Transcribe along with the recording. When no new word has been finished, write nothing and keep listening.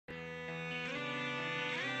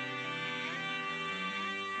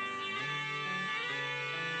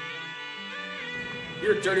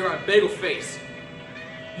You're a dirty rotten bagel face.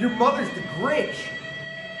 Your mother's the Grinch.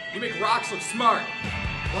 You make rocks look smart.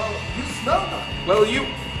 Well, you smell them. Well, you...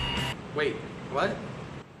 Wait, what?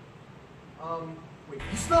 Wait,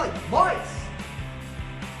 you smell like mice.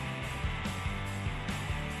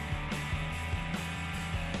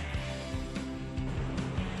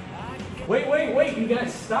 Wait, you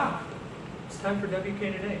guys stop. It's time for WK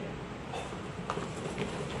Today.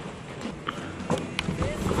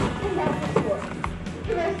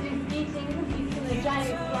 The wrestling team competes in the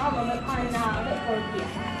giant slalom on at 4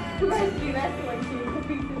 p.m. The varsity wrestling team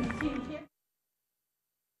competes in the team championships.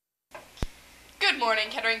 Good morning,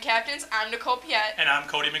 Kettering Captains. I'm Nicole Piet. And I'm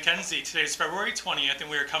Cody McKenzie. Today is February 20th, and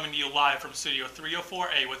we are coming to you live from Studio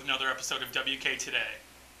 304A with another episode of WK Today.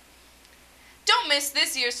 Don't miss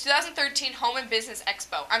this year's 2013 Home and Business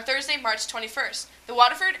Expo on Thursday, March 21st. The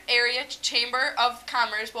Waterford Area Chamber of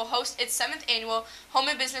Commerce will host its 7th annual Home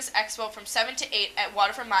and Business Expo from 7 to 8 at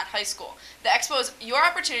Waterford Mott High School. The expo is your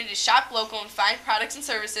opportunity to shop local and find products and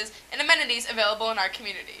services and amenities available in our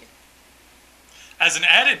community. As an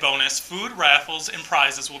added bonus, food, raffles, and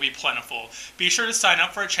prizes will be plentiful. Be sure to sign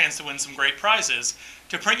up for a chance to win some great prizes.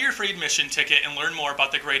 To print your free admission ticket and learn more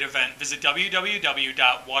about the great event, visit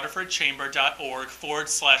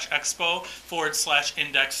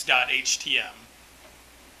www.waterfordchamber.org/expo/index.htm.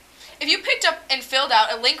 If you picked up and filled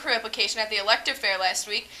out a link crew application at the elective fair last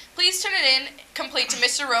week, please turn it in complete to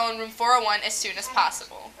Mr. Rowe in room 401 as soon as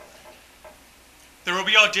possible. There will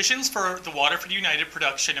be auditions for the Waterford United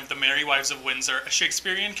production of The Merry Wives of Windsor, a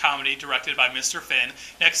Shakespearean comedy directed by Mr. Finn,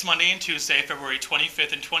 next Monday and Tuesday, February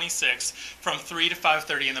 25th and 26th, from 3 to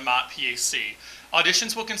 5:30 in the Mott PAC.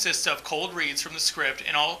 Auditions will consist of cold reads from the script,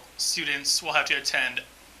 and all students will have to attend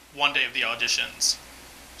one day of the auditions.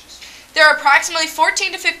 There are approximately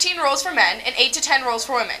 14 to 15 roles for men and 8 to 10 roles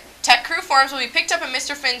for women. Tech crew forms will be picked up in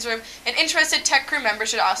Mr. Finn's room, and interested tech crew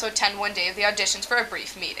members should also attend one day of the auditions for a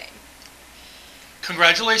brief meeting.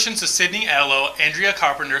 Congratulations to Sydney Allo, Andrea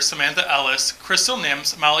Carpenter, Samantha Ellis, Crystal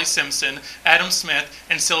Nims, Molly Simpson, Adam Smith,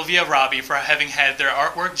 and Sylvia Robbie for having had their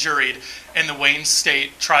artwork juried in the Wayne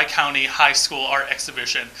State Tri-County High School Art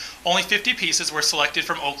Exhibition. Only 50 pieces were selected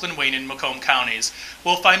from Oakland, Wayne, and Macomb counties.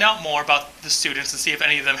 We'll find out more about the students and see if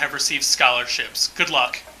any of them have received scholarships. Good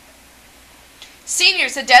luck.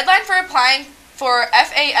 Seniors, the deadline for applying for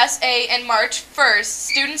FASA in March 1st.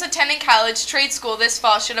 Students attending college trade school this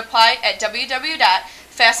fall should apply at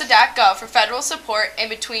www.fasa.gov for federal support in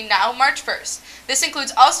between now and March 1st. This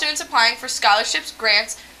includes all students applying for scholarships,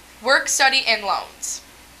 grants, work, study, and loans.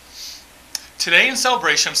 Today, in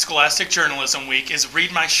celebration of Scholastic Journalism Week, is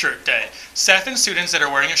Read My Shirt Day. Staff and students that are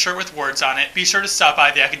wearing a shirt with words on it, be sure to stop by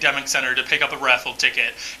the Academic Center to pick up a raffle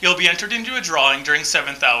ticket. You'll be entered into a drawing during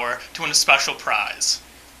 7th hour to win a special prize.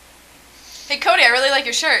 Hey Cody, I really like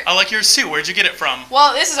your shirt. I like yours too. Where'd you get it from?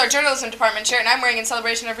 Well, this is our journalism department shirt, and I'm wearing it in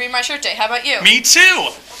celebration of Read My Shirt Day. How about you? Me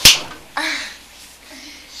too!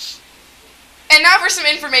 And now for some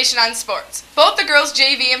information on sports. Both the girls'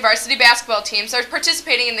 JV and varsity basketball teams are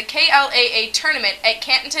participating in the KLAA tournament at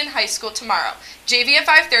Canton High School tomorrow. JV at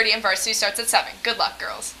 5:30 and varsity starts at 7. Good luck,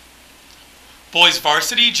 girls. Boys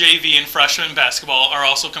varsity, JV, and freshman basketball are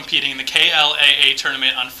also competing in the KLAA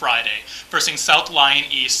tournament on Friday, versing South Lyon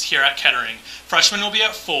East here at Kettering. Freshmen will be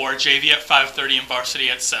at 4, JV at 5:30, and varsity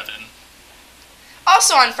at 7.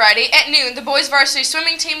 Also on Friday at noon, the boys varsity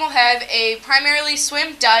swimming team will have a primarily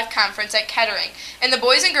swim-dive conference at Kettering, and the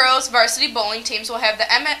boys and girls varsity bowling teams will have the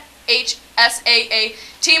MHSAA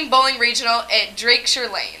team bowling regional at Drakeshire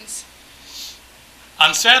Lanes.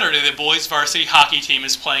 On Saturday, the boys varsity hockey team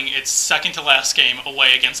is playing its second-to-last game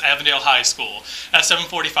away against Avondale High School at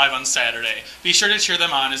 7:45 on Saturday. Be sure to cheer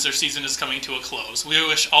them on as their season is coming to a close. We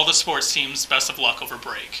wish all the sports teams best of luck over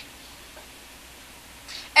break.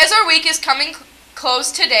 As our week is coming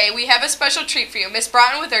close today, we have a special treat for you. Miss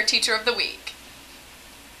Broughton with our Teacher of the Week.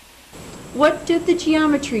 What did the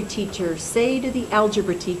geometry teacher say to the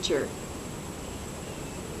algebra teacher?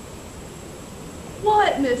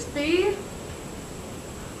 What, Miss B?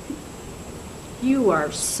 You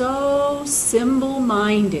are so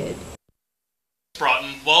symbol-minded.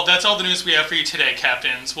 Broughton. Well, that's all the news we have for you today,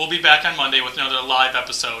 Captains. We'll be back on Monday with another live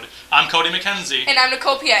episode. I'm Cody McKenzie. And I'm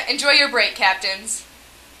Nicole Piet. Enjoy your break, Captains.